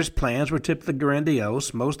dictator's plans were typically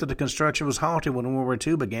grandiose, most of the construction was halted when World War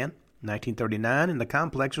II began in 1939, and the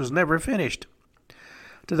complex was never finished.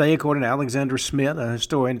 Today, according to Alexander Smith, a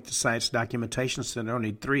historian at the site's documentation center,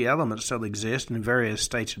 only 3 elements still exist in various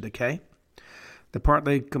states of decay. The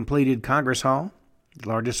partly completed Congress Hall, the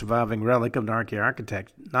largest surviving relic of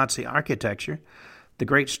Nazi architecture, the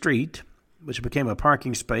Great Street, which became a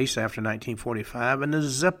parking space after 1945, and the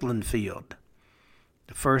Zeppelin Field,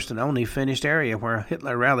 the first and only finished area where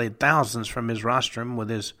Hitler rallied thousands from his rostrum with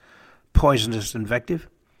his poisonous invective.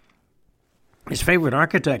 His favorite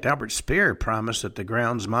architect, Albert Speer, promised that the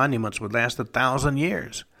ground's monuments would last 1,000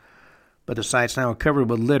 years. But the site's now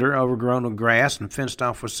covered with litter, overgrown with grass, and fenced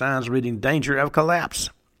off with signs reading danger of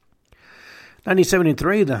collapse.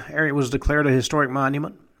 1973, the area was declared a historic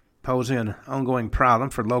monument, posing an ongoing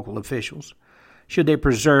problem for local officials. Should they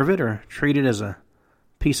preserve it or treat it as a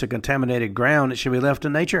piece of contaminated ground, it should be left to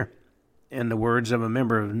nature, in the words of a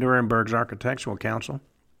member of Nuremberg's Architectural Council.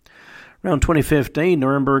 Around 2015,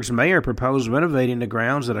 Nuremberg's mayor proposed renovating the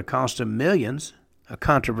grounds at a cost of millions, a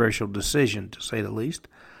controversial decision, to say the least.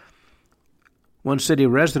 One city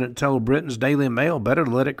resident told Britain's Daily Mail better to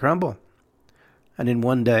let it crumble. And in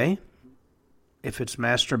one day, if its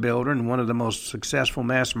master builder and one of the most successful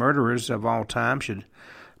mass murderers of all time should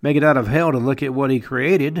make it out of hell to look at what he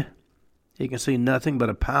created, he can see nothing but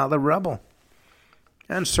a pile of rubble.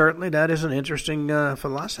 And certainly that is an interesting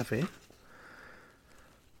philosophy.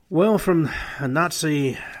 Well, from a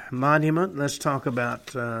Nazi monument, let's talk about,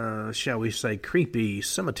 shall we say, creepy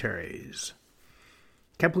cemeteries.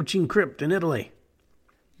 Capuchin Crypt in Italy,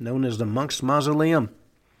 known as the Monk's Mausoleum.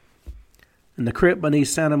 In the crypt beneath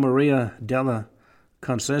Santa Maria della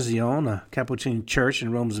Concezione, a Capuchin church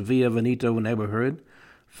in Rome's Via Veneto neighborhood,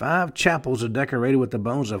 5 chapels are decorated with the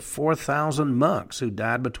bones of 4,000 monks who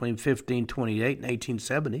died between 1528 and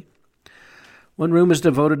 1870. One room is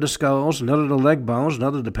devoted to skulls, another to leg bones,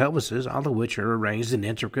 another to pelvises, all of which are arranged in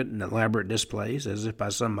intricate and elaborate displays, as if by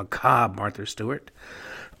some macabre Martha Stewart.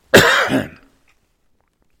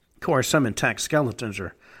 Of course, some intact skeletons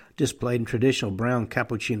are displayed in traditional brown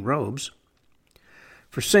Capuchin robes.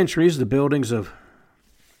 For centuries, the buildings of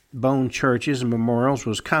bone churches and memorials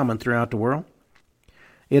was common throughout the world.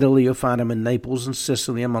 Italy, you'll find them in Naples and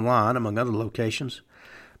Sicily and Milan, among other locations.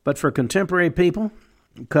 But for contemporary people,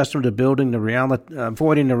 accustomed to avoiding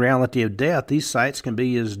the reality of death, these sights can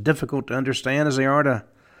be as difficult to understand as they are to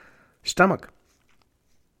stomach.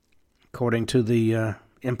 According to the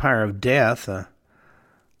Empire of Death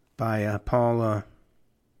by Paul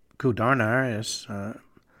Kudarnar,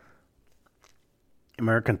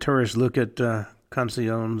 American tourists look at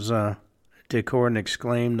Concepcion's decor and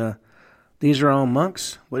exclaimed, "These are all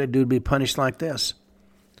monks? What did they do to be punished like this?"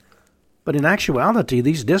 But in actuality,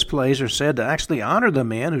 these displays are said to actually honor the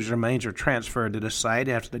men whose remains are transferred to the site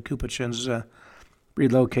after the Capuchins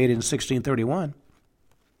relocated in 1631.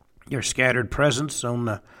 Their scattered presence on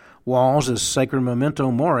the walls as sacred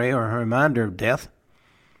memento mori, or a reminder of death.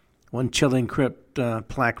 One chilling crypt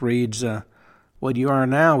plaque reads, "What you are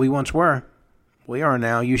now, we once were. We are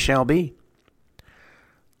now, you shall be."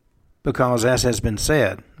 Because, as has been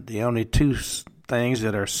said, the only two things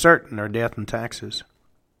that are certain are death and taxes.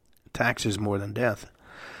 Taxes more than death.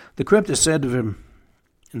 The crypt is said to have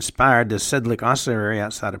inspired the Sedlic ossuary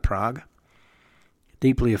outside of Prague.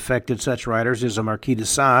 Deeply affected such writers as the Marquis de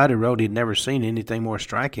Sade, who wrote he'd never seen anything more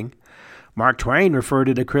striking. Mark Twain referred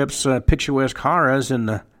to the crypt's picturesque horrors in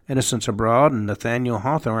The Innocents Abroad, and Nathaniel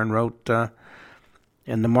Hawthorne wrote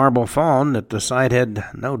in The Marble Faun that the site had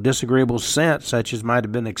no disagreeable scent such as might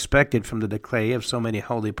have been expected from the decay of so many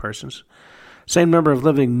holy persons. Same number of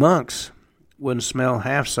living monks wouldn't smell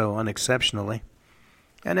half so unexceptionally.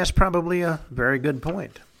 And that's probably a very good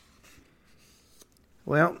point.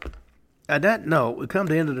 Well, at that note, we come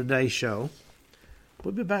to the end of today's show.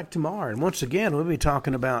 We'll be back tomorrow, and once again, we'll be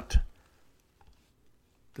talking about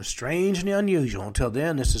the strange and the unusual. Until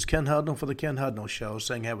then, this is Ken Hudnall for the Ken Hudnall Show,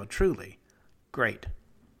 saying have a truly great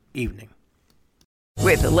evening.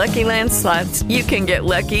 With the Lucky Land Slots, you can get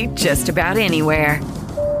lucky just about anywhere.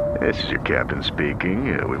 This is your captain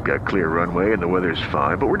speaking. We've got clear runway and the weather's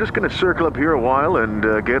fine, but we're just going to circle up here a while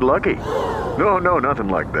and get lucky. No, nothing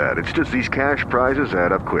like that. It's just these cash prizes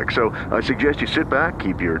add up quick. So I suggest you sit back,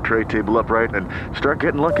 keep your tray table upright, and start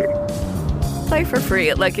getting lucky. Play for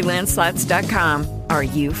free at LuckyLandSlots.com. Are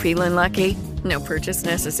you feeling lucky? No purchase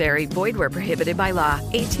necessary. Void where prohibited by law.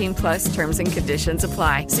 18 plus terms and conditions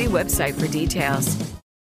apply. See website for details.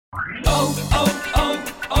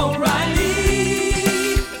 O'Reilly.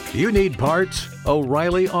 You need parts?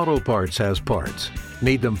 O'Reilly Auto Parts has parts.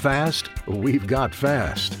 Need them fast? We've got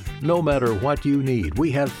fast. No matter what you need,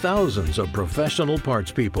 we have thousands of professional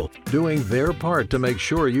parts people doing their part to make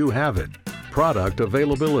sure you have it. Product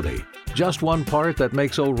availability. Just one part that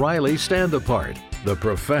makes O'Reilly stand apart. The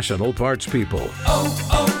professional parts people.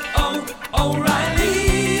 O'Reilly.